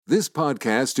This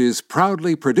podcast is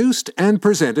proudly produced and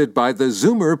presented by the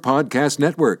Zoomer Podcast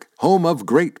Network, home of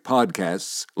great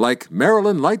podcasts like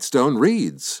Marilyn Lightstone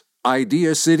Reads,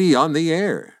 Idea City on the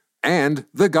Air, and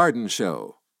The Garden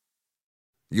Show.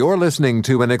 You're listening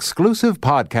to an exclusive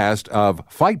podcast of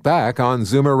Fight Back on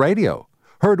Zoomer Radio,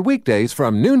 heard weekdays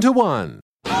from noon to 1.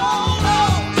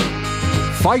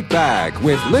 Fight Back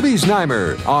with Libby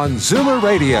Znaimer on Zoomer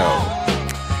Radio.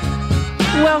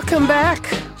 Welcome back.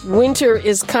 Winter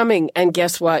is coming, and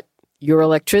guess what? Your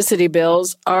electricity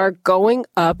bills are going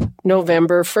up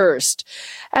November 1st.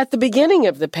 At the beginning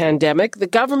of the pandemic, the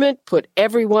government put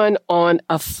everyone on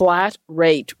a flat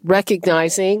rate,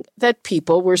 recognizing that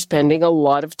people were spending a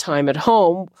lot of time at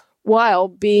home while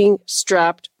being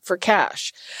strapped for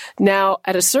cash. Now,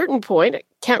 at a certain point, I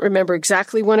can't remember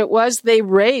exactly when it was, they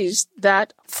raised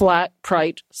that flat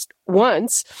price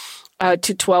once to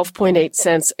 12.8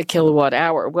 cents a kilowatt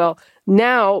hour. Well,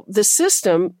 now the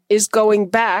system is going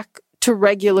back to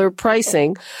regular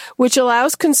pricing, which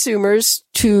allows consumers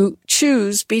to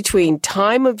choose between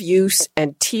time of use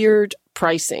and tiered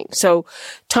pricing. So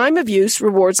time of use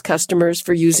rewards customers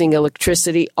for using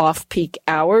electricity off-peak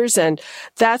hours, and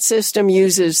that system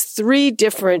uses three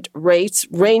different rates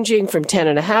ranging from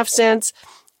 10.5 cents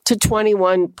to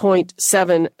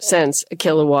 21.7 cents a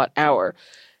kilowatt hour.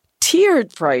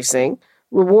 Tiered pricing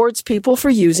rewards people for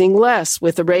using less,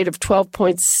 with a rate of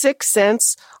 12.6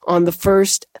 cents on the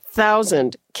first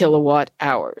 1,000 kilowatt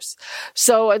hours.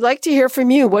 So I'd like to hear from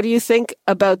you. What do you think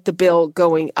about the bill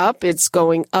going up? It's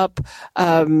going up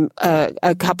a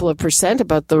couple of percent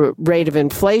about the rate of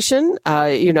inflation.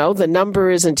 The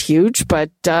number isn't huge,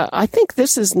 but I think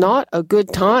this is not a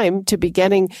good time to be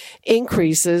getting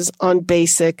increases on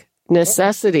basic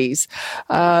necessities.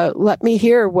 Let me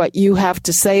hear what you have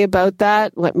to say about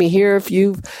that. Let me hear if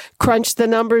you've crunched the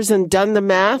numbers and done the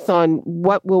math on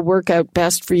what will work out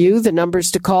best for you. The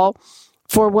numbers to call,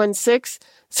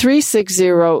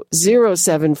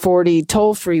 416-360-0740,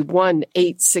 toll free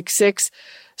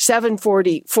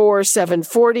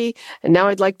 1-866-740-4740. And now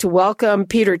I'd like to welcome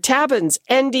Peter Tabuns,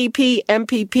 NDP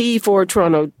MPP for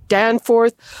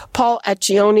Toronto-Danforth, Paul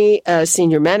Acchione, a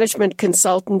senior management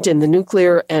consultant in the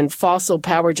nuclear and fossil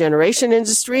power generation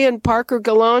industry, and Parker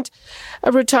Gallant,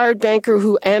 a retired banker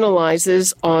who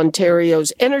analyzes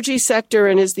Ontario's energy sector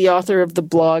and is the author of the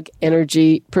blog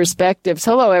Energy Perspectives.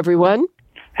 Hello, everyone.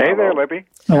 Hey there, Libby.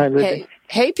 Hi, Libby.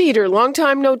 Hey, Peter, long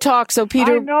time no talk. So,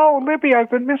 Peter... I know, Libby, I've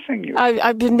been missing you.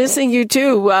 I've been missing you,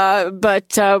 too,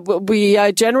 but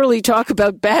we generally talk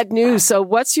about bad news. So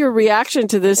what's your reaction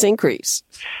to this increase?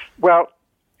 Well,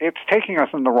 it's taking us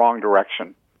in the wrong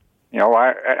direction. You know,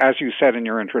 as you said in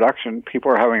your introduction,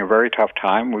 people are having a very tough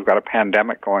time. We've got a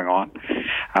pandemic going on.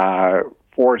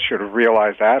 Ford should have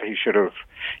realized that. He should have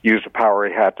used the power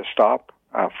he had to stop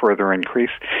further increase.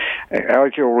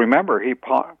 As you'll remember, he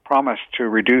promised to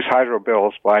reduce hydro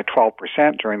bills by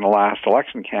 12% during the last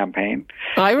election campaign.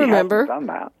 I remember. He hasn't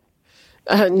done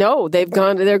that. No, they've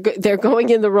gone. They're going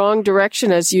in the wrong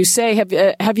direction, as you say.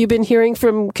 Have you been hearing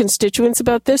from constituents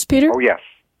about this, Peter? Oh yes.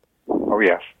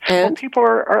 And well, people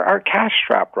are cash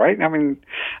strapped, right? I mean,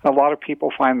 a lot of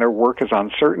people find their work is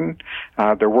uncertain.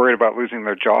 They're worried about losing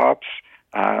their jobs.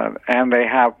 And they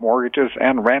have mortgages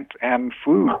and rent and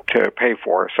food to pay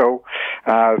for. So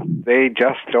they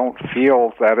just don't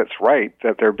feel that it's right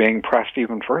that they're being pressed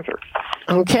even further.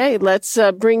 Okay, let's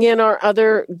bring in our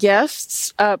other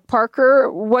guests.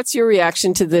 Parker, what's your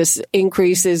reaction to this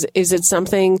increase? Is it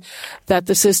something that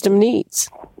the system needs?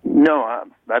 No,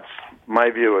 that's my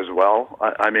view as well.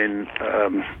 I mean,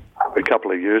 a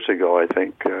couple of years ago, I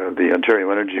think, the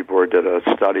Ontario Energy Board did a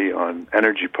study on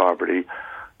energy poverty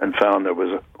and found there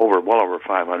was well over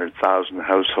 500,000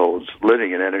 households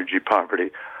living in energy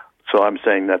poverty. So I'm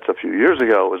saying that's a few years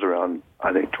ago. It was around,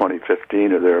 I think,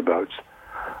 2015 or thereabouts.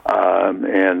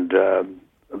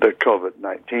 The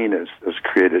COVID-19 has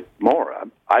created more,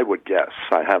 I would guess.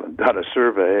 I haven't done a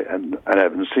survey and I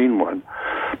haven't seen one.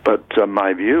 But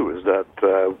my view is that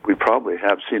we probably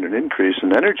have seen an increase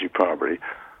in energy poverty.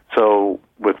 So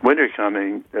with winter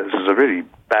coming, this is a really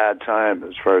bad time,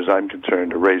 as far as I'm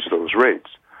concerned, to raise those rates.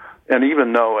 And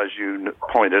even though, as you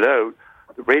pointed out,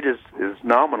 the rate is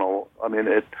nominal, I mean,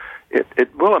 it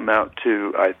will amount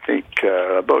to, I think,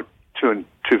 about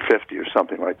 $2.50 or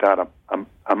something like that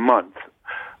a month,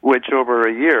 which over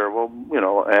a year will,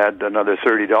 add another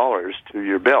 $30 to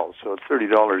your bill. So it's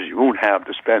 $30 you won't have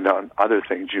to spend on other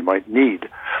things you might need.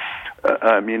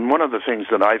 I mean, one of the things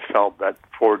that I felt that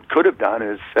Ford could have done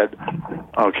is said,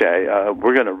 okay,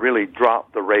 we're going to really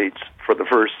drop the rates for the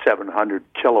first 700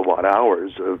 kilowatt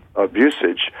hours of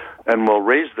usage, and we'll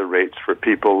raise the rates for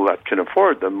people that can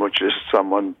afford them, which is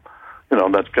someone,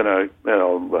 that's going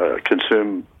to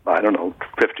consume,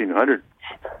 1,500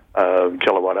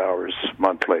 kilowatt hours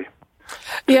monthly.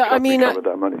 Yeah, I mean, cover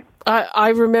that money. I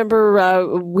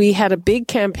remember we had a big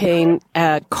campaign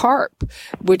at CARP,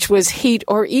 which was heat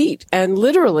or eat. And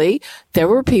literally, there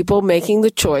were people making the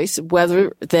choice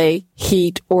whether they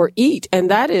heat or eat.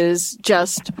 And that is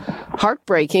just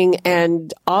heartbreaking.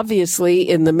 And obviously,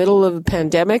 in the middle of a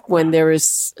pandemic, when there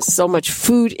is so much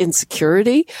food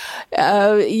insecurity,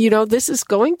 this is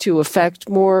going to affect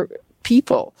more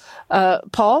people.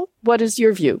 Paul, what is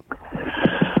your view?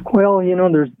 Well,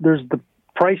 there's the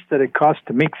price that it costs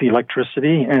to make the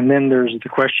electricity, and then there's the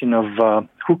question of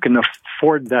who can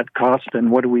afford that cost,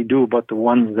 and what do we do about the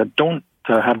ones that don't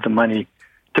have the money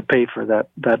to pay for that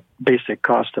basic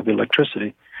cost of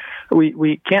electricity.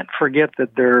 We can't forget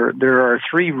that there are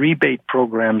 3 rebate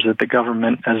programs that the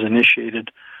government has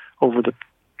initiated over the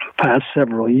past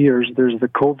several years. There's the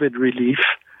COVID relief,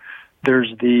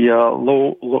 there's the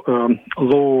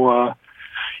low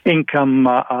income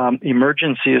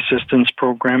emergency assistance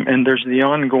program, and there's the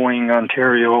ongoing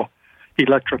Ontario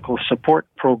electrical support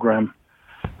program.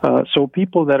 So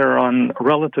people that are on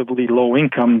relatively low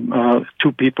income,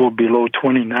 2 people below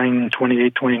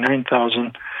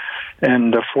 29,000,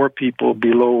 and 4 people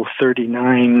below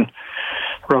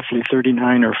roughly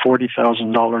 $39,000 or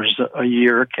 $40,000 a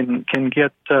year can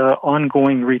get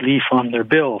ongoing relief on their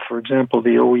bill. For example,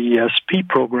 the OESP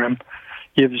program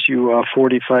gives you a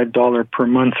 $45 per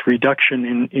month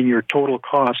reduction in your total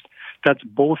cost. That's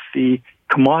both the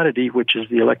commodity, which is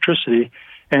the electricity,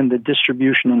 and the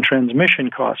distribution and transmission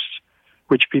costs,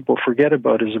 which people forget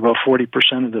about is about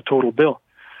 40% of the total bill.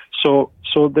 So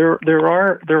there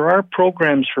are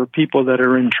programs for people that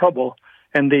are in trouble,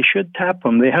 and they should tap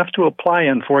them. They have to apply,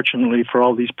 unfortunately, for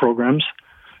all these programs.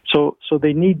 So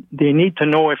they need to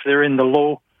know if they're in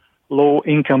the low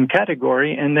income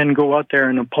category, and then go out there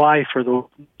and apply for those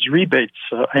rebates.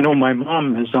 I know my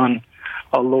mom is on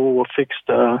a low fixed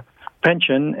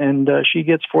pension, and she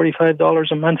gets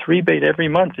 $45 a month rebate every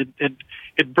month.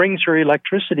 It brings her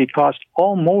electricity cost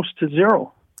almost to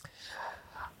zero.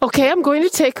 Okay, I'm going to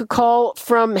take a call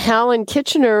from Hal in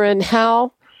Kitchener. And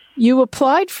Hal, you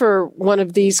applied for one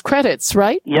of these credits,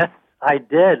 right? Yes, I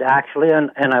did, actually,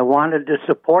 and I wanted to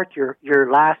support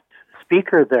your last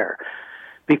speaker there,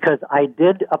 because I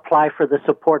did apply for the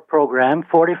support program,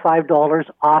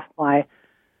 $45 off my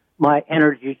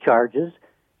energy charges.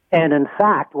 And in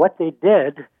fact, what they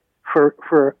did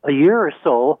for a year or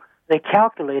so, they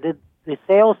calculated the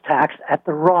sales tax at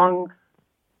the wrong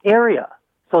area.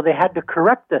 So they had to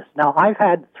correct this. Now, I've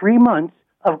had 3 months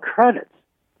of credits.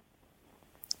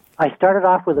 I started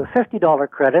off with a $50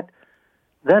 credit,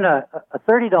 then a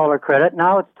 $30 credit.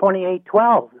 Now it's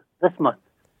 $28.12 this month.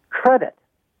 Credit.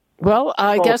 Well,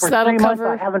 I guess that'll cover. For 3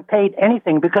 months, I haven't paid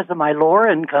anything because of my lower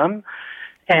income,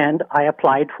 and I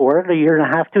applied for it 1.5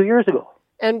 years, 2 years ago.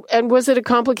 And was it a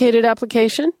complicated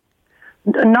application?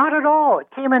 Not at all.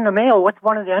 It came in the mail with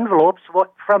one of the envelopes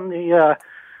from the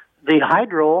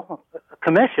Hydro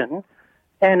Commission,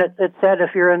 and it said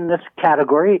if you're in this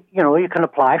category, you can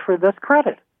apply for this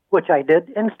credit, which I did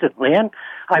instantly, and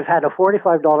I've had a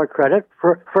 $45 credit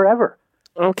forever.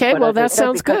 Okay, well, that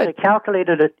sounds good. They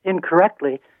calculated it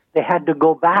incorrectly. They had to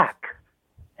go back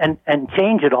and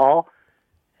change it all.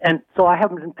 And so I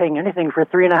haven't been paying anything for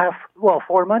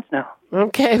 4 months now.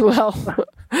 Okay, well,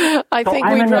 I think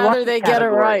we'd rather they get it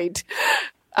right.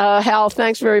 Hal,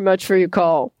 thanks very much for your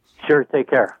call. Sure,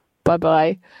 take care.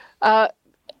 Bye-bye.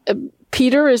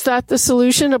 Peter, is that the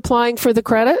solution, applying for the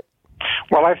credit?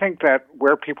 Well, I think that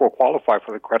where people qualify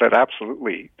for the credit,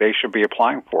 absolutely, they should be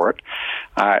applying for it.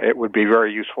 It would be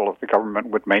very useful if the government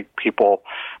would make people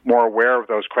more aware of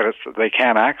those credits that they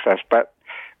can access. But,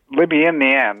 Libby, in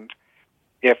the end,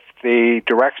 if the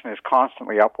direction is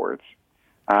constantly upwards,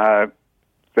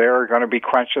 there are going to be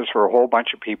crunches for a whole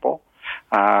bunch of people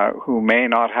who may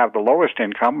not have the lowest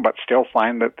income, but still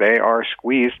find that they are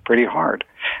squeezed pretty hard.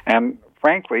 And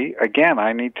frankly, again,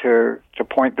 I need to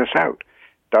point this out.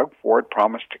 Doug Ford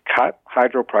promised to cut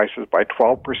hydro prices by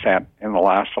 12% in the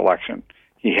last election.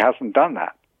 He hasn't done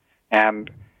that.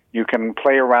 And you can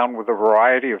play around with a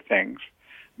variety of things,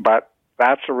 but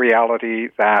that's a reality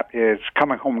that is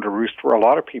coming home to roost for a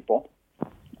lot of people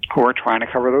who are trying to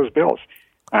cover those bills.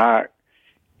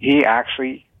 He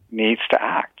actually needs to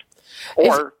act,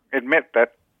 or admit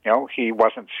that he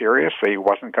wasn't serious, that he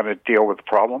wasn't going to deal with the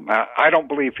problem. I don't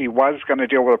believe he was going to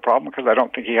deal with the problem, because I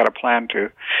don't think he had a plan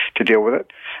to deal with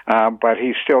it. But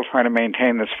he's still trying to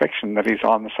maintain this fiction that he's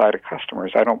on the side of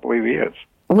customers. I don't believe he is.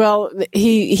 Well,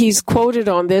 he's quoted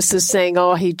on this as saying,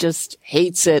 "Oh, he just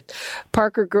hates it."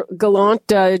 Parker Gallant,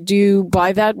 do you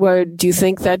buy that? Do you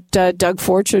think that Doug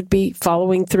Ford should be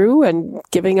following through and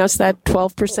giving us that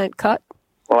 12% cut?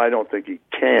 Well, I don't think he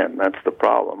can. That's the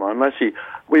problem. Unless the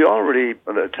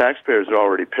taxpayers are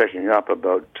already picking up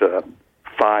about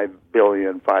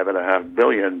 $5.5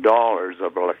 billion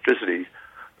of electricity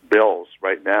bills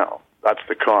right now. That's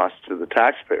the cost to the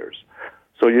taxpayers.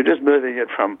 So you're just moving it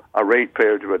from a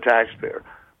ratepayer to a taxpayer.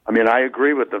 I mean, I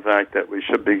agree with the fact that we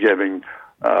should be giving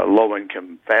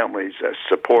low-income families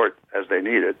support as they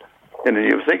need it. And then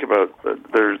you think about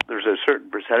there's a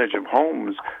certain percentage of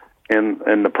homes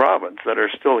in the province that are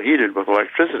still heated with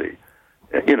electricity.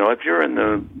 You know, if you're in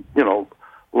the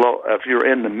if you're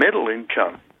in the middle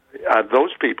income,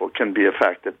 those people can be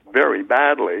affected very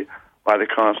badly by the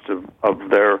cost of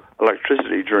their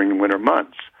electricity during the winter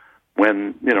months,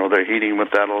 when, they're heating with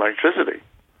that electricity.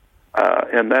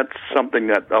 And that's something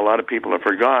that a lot of people have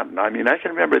forgotten. I mean, I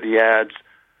can remember the ads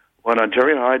when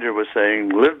Ontario Hydro was saying,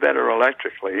 live better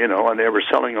electrically, and they were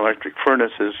selling electric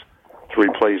furnaces to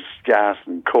replace gas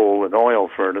and coal and oil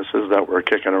furnaces that were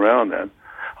kicking around then.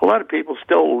 A lot of people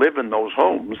still live in those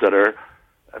homes that are,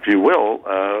 if you will,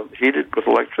 heated with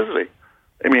electricity.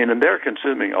 I mean, and they're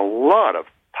consuming a lot of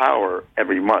power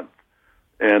every month.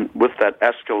 And with that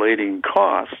escalating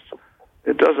cost,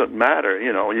 it doesn't matter.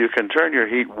 You can turn your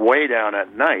heat way down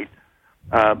at night,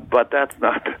 but that's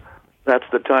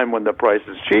the time when the price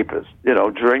is cheapest.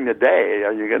 During the day,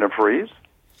 are you going to freeze?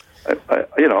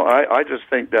 I just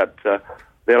think that the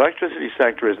electricity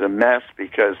sector is a mess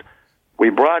because we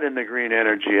brought in the Green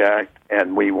Energy Act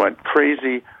and we went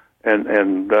crazy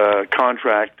and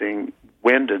contracting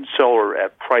wind and solar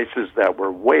at prices that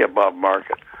were way above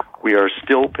market. We are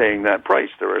still paying that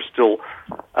price. There are still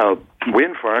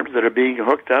wind farms that are being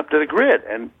hooked up to the grid,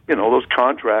 and those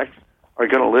contracts are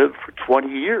going to live for 20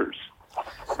 years.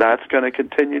 That's going to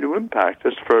continue to impact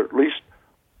us for at least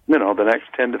the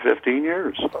next 10 to 15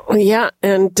 years. Yeah,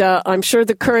 and I'm sure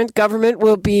the current government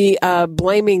will be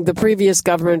blaming the previous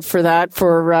government for that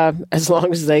for as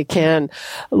long as they can.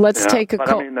 Let's take a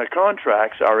call. I mean, the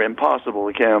contracts are impossible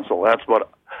to cancel. That's what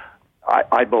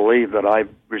I believe, that I've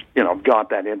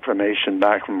got that information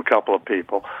back from a couple of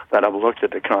people that have looked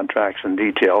at the contracts in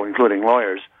detail, including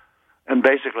lawyers, and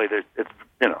basically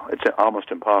it's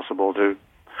almost impossible to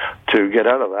get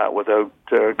out of that without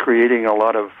creating a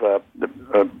lot of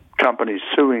companies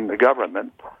suing the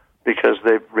government because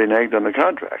they've reneged on the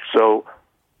contract. So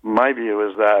my view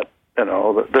is that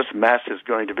this mess is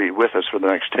going to be with us for the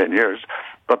next 10 years,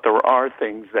 but there are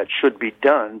things that should be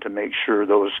done to make sure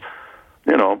those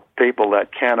people that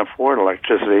can't afford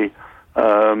electricity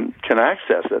can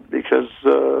access it, because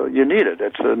you need it.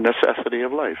 It's a necessity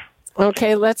of life.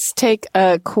 Okay, let's take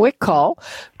a quick call.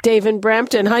 Dave in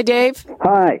Brampton. Hi, Dave.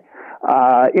 Hi.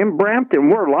 In Brampton,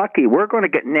 we're lucky. We're going to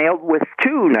get nailed with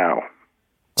two now.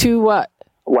 Two what?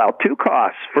 Well, two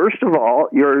costs. First of all,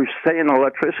 you're saying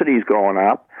electricity's going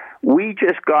up. We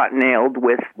just got nailed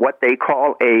with what they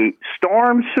call a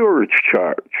storm surge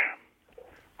charge.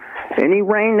 Any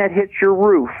rain that hits your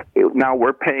roof, now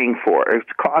we're paying for. It's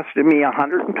costing me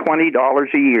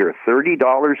 $120 a year,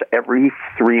 $30 every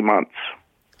 3 months.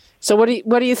 So what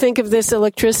do you think of this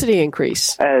electricity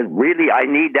increase? Really, I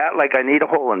need that like I need a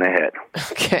hole in the head.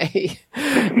 Okay.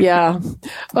 Yeah.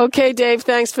 Okay, Dave,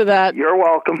 thanks for that. You're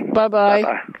welcome. Bye-bye.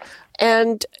 Bye-bye.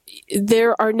 And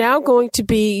there are now going to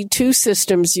be two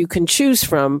systems you can choose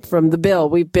from the bill.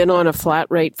 We've been on a flat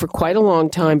rate for quite a long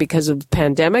time because of the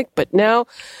pandemic, but now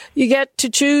you get to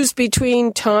choose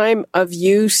between time of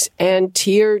use and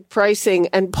tiered pricing.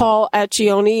 And Paul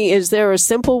Acchione, is there a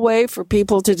simple way for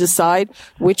people to decide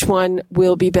which one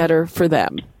will be better for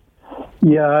them?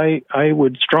 Yeah, I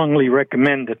would strongly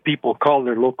recommend that people call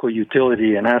their local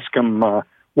utility and ask them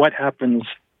what happens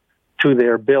to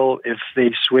their bill if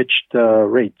they've switched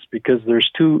rates, because there's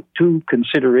two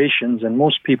considerations, and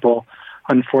most people,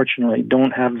 unfortunately, don't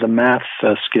have the math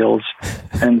skills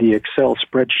and the Excel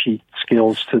spreadsheet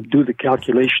skills to do the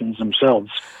calculations themselves.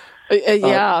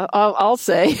 I'll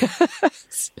say.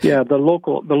 Yeah, the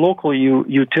local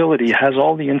utility has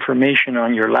all the information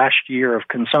on your last year of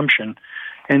consumption,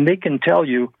 and they can tell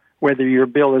you whether your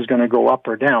bill is going to go up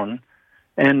or down.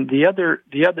 And the other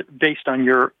based on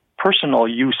your personal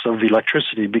use of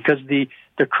electricity, because the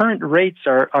current rates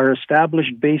are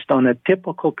established based on a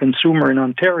typical consumer in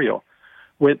Ontario,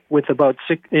 with about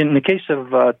in the case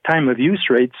of time of use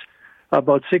rates,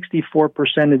 about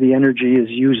 64% of the energy is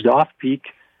used off peak,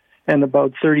 and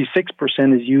about 36%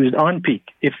 is used on peak.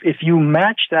 If you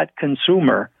match that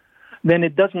consumer, then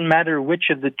it doesn't matter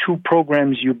which of the two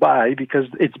programs you buy, because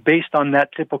it's based on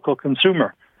that typical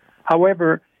consumer.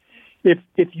 However, if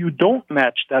you don't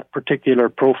match that particular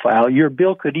profile, your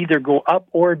bill could either go up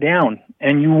or down,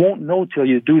 and you won't know till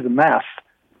you do the math.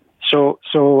 So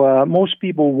most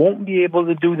people won't be able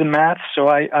to do the math. So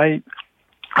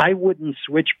I wouldn't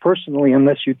switch personally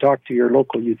unless you talk to your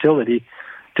local utility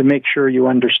to make sure you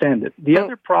understand it. The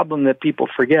other problem that people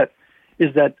forget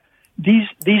is that these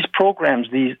programs,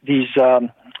 these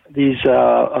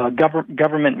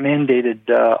government mandated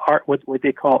what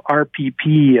they call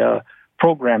RPP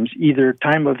programs, either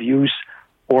time of use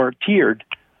or tiered,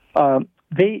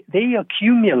 they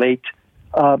accumulate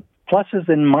pluses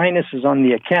and minuses on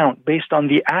the account based on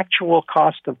the actual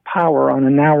cost of power on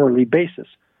an hourly basis.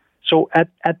 So at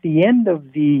the end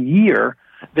of the year,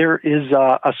 there is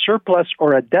a surplus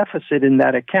or a deficit in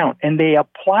that account, and they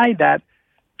apply that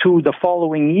to the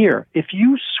following year. If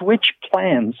you switch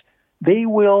plans, they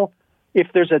will,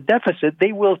 if there's a deficit,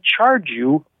 they will charge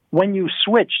you when you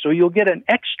switch. So you'll get an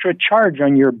extra charge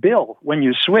on your bill when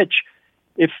you switch.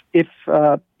 If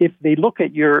they look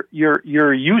at your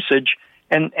usage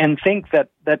and think that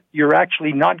you're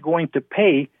actually not going to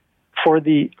pay for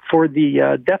the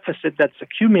deficit that's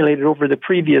accumulated over the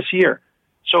previous year.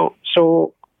 So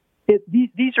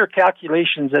these are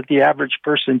calculations that the average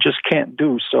person just can't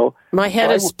do. So my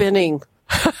head is spinning.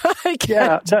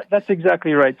 Yeah, that's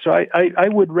exactly right. So I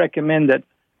would recommend that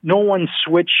no one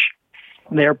switch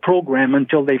their program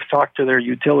until they've talked to their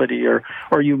utility,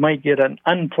 or you might get an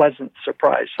unpleasant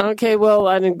surprise. Okay, well,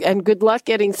 and good luck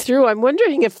getting through. I'm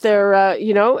wondering if there,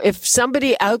 if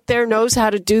somebody out there knows how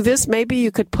to do this, maybe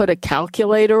you could put a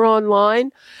calculator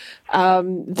online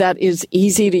that is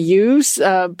easy to use.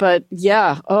 But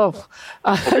yeah,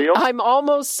 I'm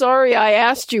almost sorry I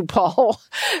asked you, Paul.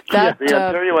 The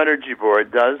Ontario Energy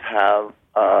Board does have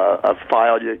a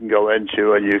file you can go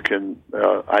into, and you can.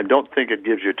 I don't think it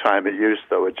gives you time of use,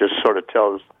 though. It just sort of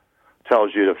tells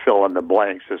you to fill in the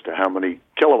blanks as to how many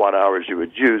kilowatt hours you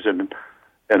would use in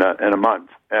a month,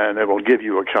 and it will give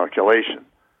you a calculation.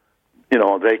 You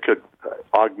know, they could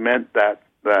augment that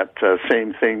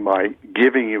same thing by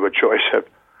giving you a choice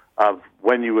of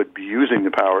when you would be using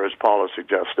the power, as Paula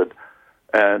suggested,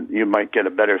 and you might get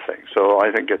a better thing. So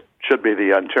I think it should be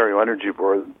the Ontario Energy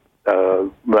Board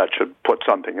that should put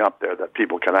something up there that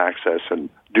people can access and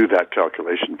do that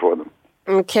calculation for them.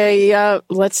 Okay,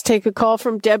 let's take a call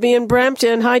from Debbie in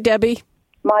Brampton. Hi, Debbie.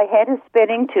 My head is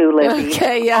spinning too, Libby.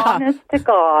 Okay, yeah. Honest to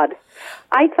God.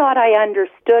 I thought I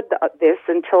understood this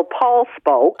until Paul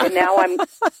spoke, and now I'm more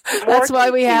That's why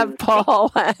confused. we have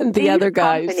Paul and the other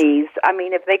guys. Companies, I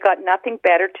mean, have they got nothing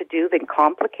better to do than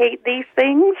complicate these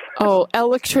things? Oh,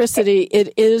 electricity,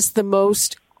 it is the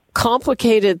most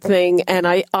complicated thing, and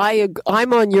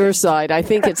I'm on your side. I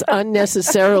think it's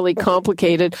unnecessarily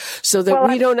complicated so that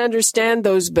we don't understand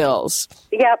those bills.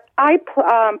 Yeah, I'm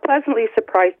pleasantly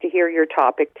surprised to hear your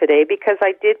topic today because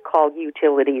I did call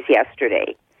utilities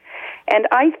yesterday. And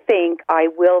I think I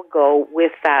will go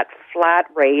with that flat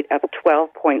rate of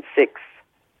 12.6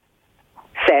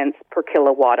 cents per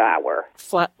kilowatt hour.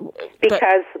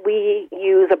 Because we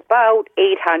use about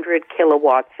 800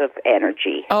 kilowatts of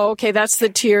energy. Oh, okay. That's the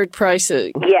tiered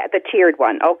pricing. Yeah, the tiered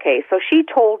one. Okay. So she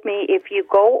told me if you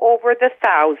go over the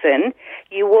 1,000,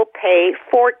 you will pay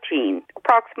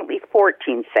approximately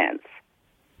 14 cents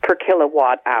per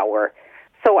kilowatt hour.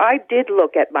 So I did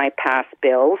look at my past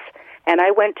bills, and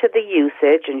I went to the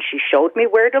usage, and she showed me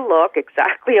where to look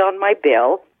exactly on my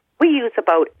bill. We use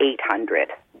about 800.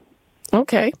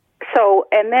 Okay. So,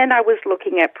 and then I was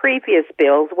looking at previous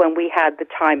bills when we had the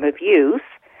time of use.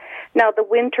 Now, the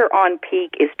winter on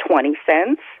peak is 20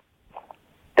 cents.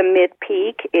 The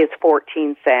mid-peak is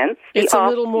 14 cents. It's a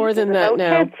little more than that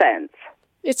now. 10 cents.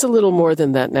 It's a little more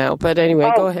than that now, but anyway,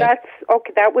 go ahead.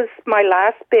 That was my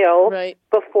last bill right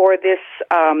before this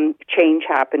change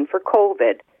happened for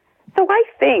COVID. So I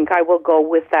think I will go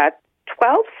with that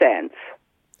 12 cents.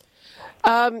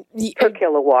 Per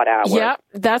kilowatt hour. Yeah,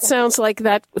 that sounds like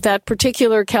that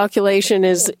particular calculation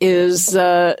is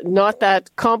not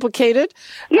that complicated.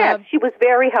 Yes, she was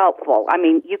very helpful. I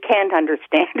mean, you can't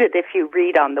understand it if you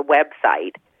read on the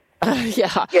website.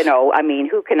 Yeah. You know, I mean,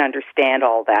 who can understand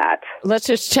all that? Let's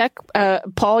just check.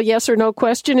 Paul, yes or no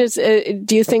question is,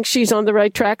 do you think she's on the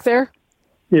right track there?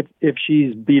 If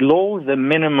she's below the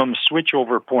minimum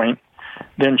switchover point,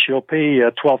 then she'll pay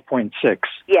 12.6.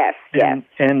 Yes, yes.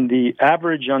 And the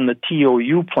average on the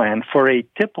TOU plan for a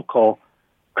typical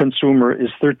consumer is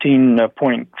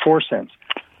 13.4 cents.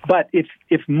 But if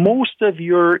most of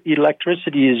your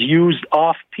electricity is used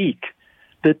off-peak,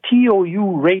 the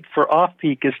TOU rate for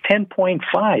off-peak is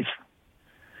 10.5.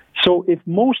 So if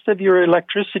most of your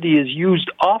electricity is used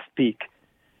off-peak,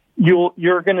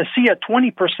 you're going to see a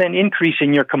 20% increase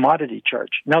in your commodity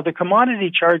charge. Now, the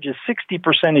commodity charge is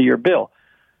 60% of your bill.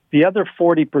 The other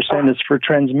 40% is for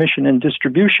transmission and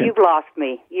distribution. You've lost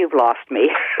me.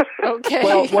 Okay.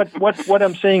 Well, what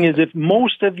I'm saying is if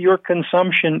most of your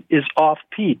consumption is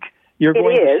off-peak, you're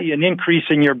going to see an increase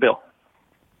in your bill.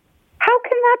 How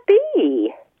can that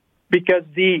be? Because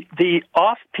the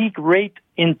off-peak rate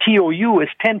in TOU is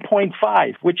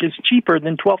 10.5, which is cheaper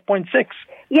than 12.6.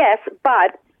 Yes,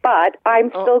 but I'm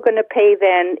still going to pay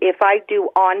then if I do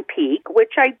on-peak,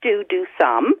 which I do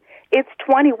some, it's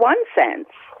 21 cents.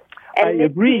 And I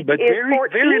agree, but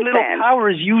very little power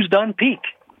is used on peak.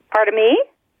 Pardon me?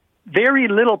 Very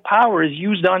little power is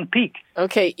used on peak.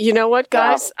 Okay, you know what,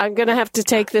 guys? I'm going to have to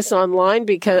take this offline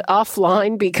because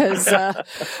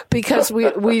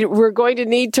we're going to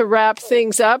need to wrap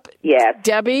things up. Yes,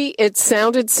 Debbie, it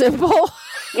sounded simple.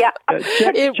 Yeah,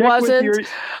 it wasn't.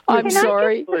 I'm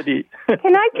sorry. Can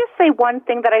I just say one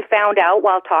thing that I found out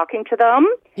while talking to them?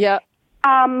 Yeah.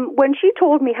 When she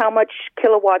told me how much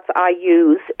kilowatts I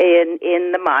use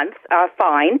in the month,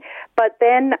 fine. But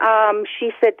then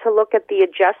she said to look at the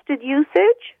adjusted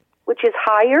usage, which is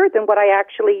higher than what I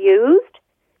actually used.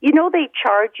 You know, they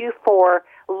charge you for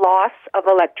loss of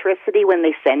electricity when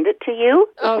they send it to you.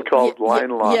 It's called line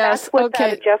loss. Yes, that's what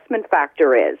that adjustment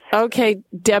factor is. Okay,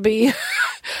 Debbie,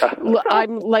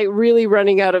 I'm really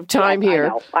running out of time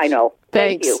here. I know.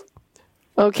 Thanks. Thank you.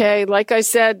 Okay, like I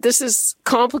said, this is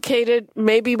complicated.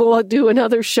 Maybe we'll do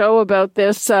another show about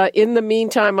this. In the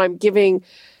meantime, I'm giving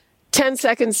 10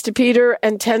 seconds to Peter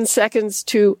and 10 seconds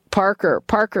to Parker.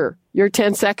 Parker, your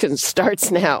 10 seconds starts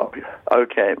now.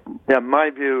 Okay. Yeah, my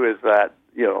view is that,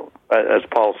 as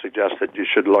Paul suggested, you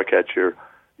should look at your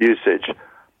usage.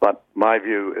 But my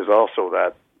view is also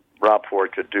that Rob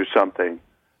Ford could do something.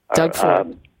 Doug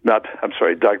Ford.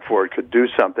 Doug Ford could do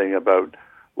something about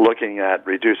looking at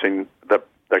reducing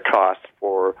the cost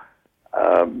for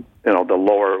the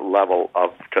lower level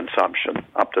of consumption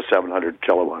up to 700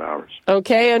 kilowatt hours.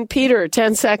 Okay, and Peter,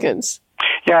 10 seconds.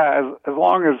 Yeah, as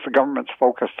long as the government's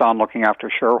focused on looking after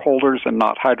shareholders and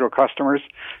not hydro customers,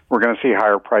 we're going to see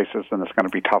higher prices, and it's going to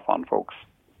be tough on folks.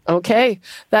 Okay,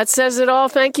 that says it all.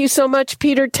 Thank you so much,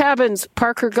 Peter Tabuns,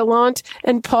 Parker Gallant,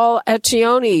 and Paul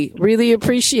Acchione. Really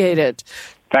appreciate it.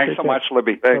 Thanks so much,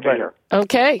 Libby. Thank you.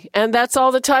 Okay, and that's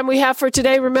all the time we have for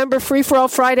today. Remember, Free for All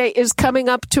Friday is coming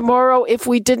up tomorrow. If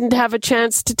we didn't have a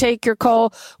chance to take your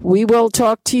call, we will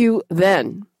talk to you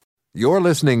then. You're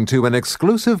listening to an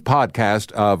exclusive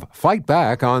podcast of Fight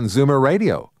Back on Zoomer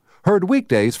Radio. Heard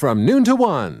weekdays from noon to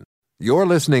 1. You're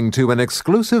listening to an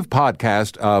exclusive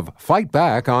podcast of Fight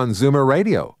Back on Zoomer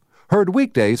Radio. Heard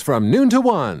weekdays from noon to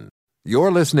 1.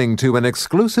 You're listening to an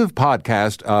exclusive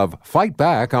podcast of Fight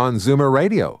Back on Zoomer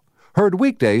Radio. Heard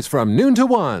weekdays from noon to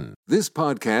 1. This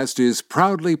podcast is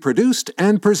proudly produced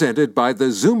and presented by the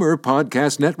Zoomer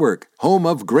Podcast Network, home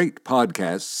of great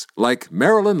podcasts like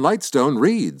Marilyn Lightstone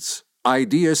Reads,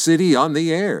 Idea City on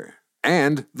the Air,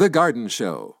 and The Garden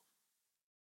Show.